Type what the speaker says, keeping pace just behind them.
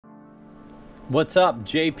What's up,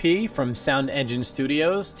 JP from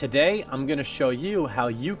SoundEngineStudios. Today I'm going to show you how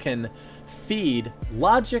you can feed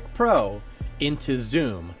Logic Pro into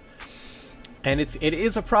Zoom. And it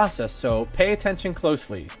is a process, so pay attention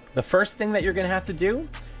closely. The first thing that you're going to have to do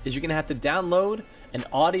is you're going to have to download an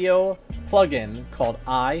audio plugin called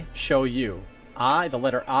iShowU. The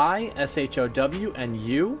letter I, S-H-O-W, and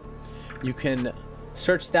U. You can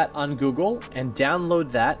search that on Google and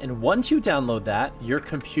download that, and once you download that, your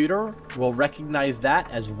computer will recognize that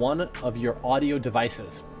as one of your audio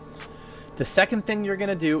devices. The second thing you're going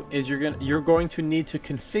to do is you're going to need to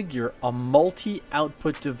configure a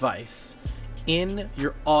multi-output device in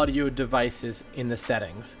your audio devices in the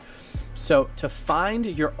settings. So to find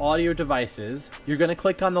your audio devices, you're going to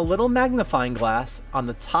click on the little magnifying glass on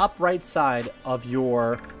the top right side of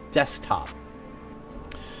your desktop.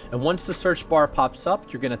 And once the search bar pops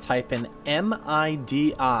up, you're going to type in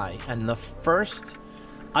MIDI, and the first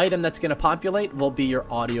item that's going to populate will be your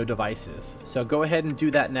audio devices. So go ahead and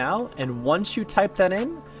do that now, and once you type that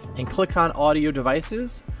in and click on audio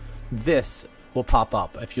devices, this will pop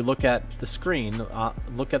up. If you look at the screen,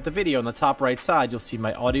 look at the video on the top right side, you'll see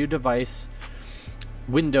my audio device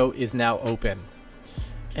window is now open.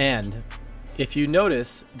 And if you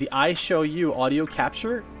notice, the iShowU audio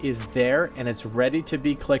capture is there and it's ready to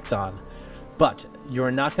be clicked on. But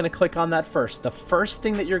you're not going to click on that first. The first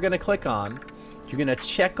thing that you're going to click on, you're going to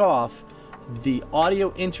check off the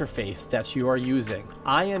audio interface that you are using.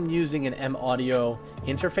 I am using an M audio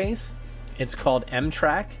interface. It's called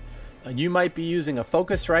M-Track. You might be using a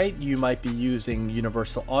Focusrite, you might be using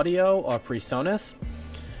Universal Audio or PreSonus.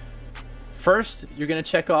 First, you're going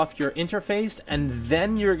to check off your interface, and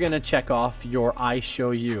then you're going to check off your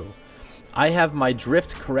iShowU. I have my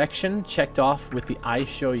drift correction checked off with the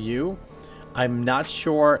iShowU. I'm not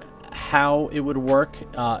sure how it would work,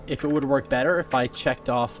 if it would work better if I checked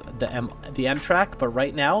off the M-Track, but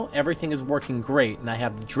right now everything is working great, and I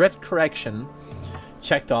have the drift correction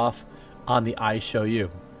checked off on the iShowU.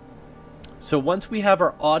 So once we have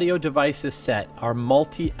our audio devices set, our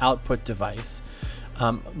multi-output device,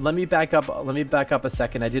 let me back up a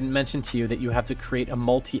second. I didn't mention to you that you have to create a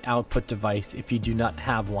multi-output device if you do not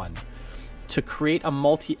have one. To create a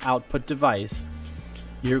multi-output device,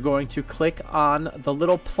 you're going to click on the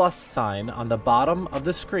little plus sign on the bottom of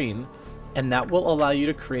the screen, and that will allow you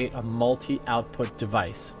to create a multi-output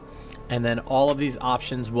device. And then all of these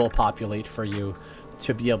options will populate for you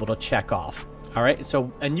to be able to check off. All right,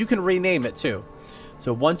 so, and you can rename it too.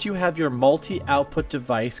 So once you have your multi-output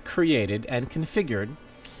device created and configured,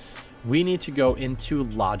 we need to go into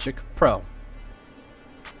Logic Pro,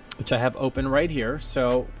 which I have open right here.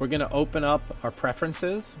 So we're going to open up our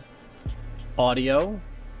preferences, audio.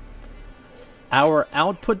 Our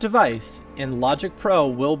output device in Logic Pro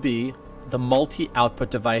will be the multi-output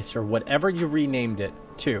device, or whatever you renamed it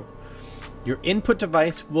to. Your input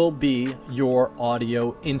device will be your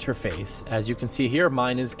audio interface. As you can see here,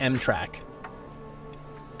 mine is M-Track.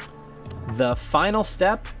 The final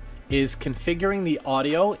step is configuring the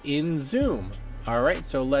audio in Zoom. All right,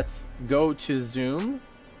 so let's go to Zoom.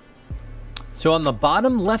 So on the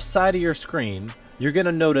bottom left side of your screen, you're going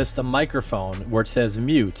to notice the microphone where it says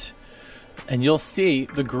mute, and you'll see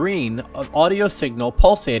the green audio signal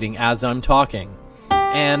pulsating as I'm talking.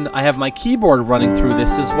 And I have my keyboard running through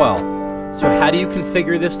this as well. So how do you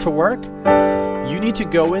configure this to work? You need to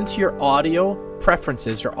go into your audio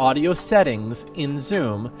preferences, your audio settings in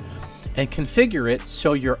Zoom, and configure it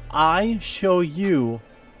so your iShowU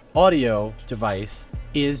audio device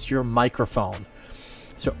is your microphone.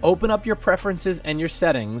 So open up your preferences and your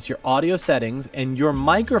settings, your audio settings, and your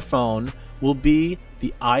microphone will be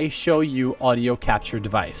the iShowU audio capture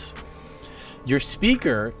device. Your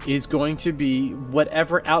speaker is going to be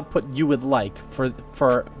whatever output you would like.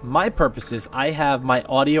 For my purposes, I have my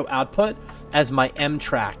audio output as my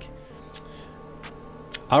M-Track.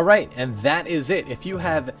 All right, and that is it. If you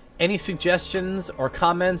have any suggestions or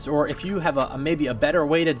comments, or if you have maybe a better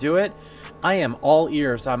way to do it, I am all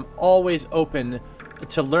ears. I'm always open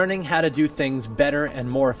to learning how to do things better and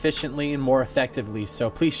more efficiently and more effectively.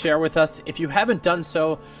 So please share with us. If you haven't done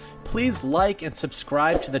so, please like and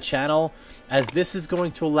subscribe to the channel, as this is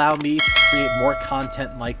going to allow me to create more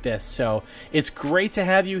content like this. So it's great to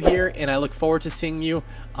have you here, and I look forward to seeing you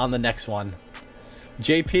on the next one.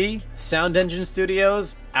 JP,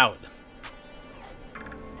 SoundEngineStudios, out.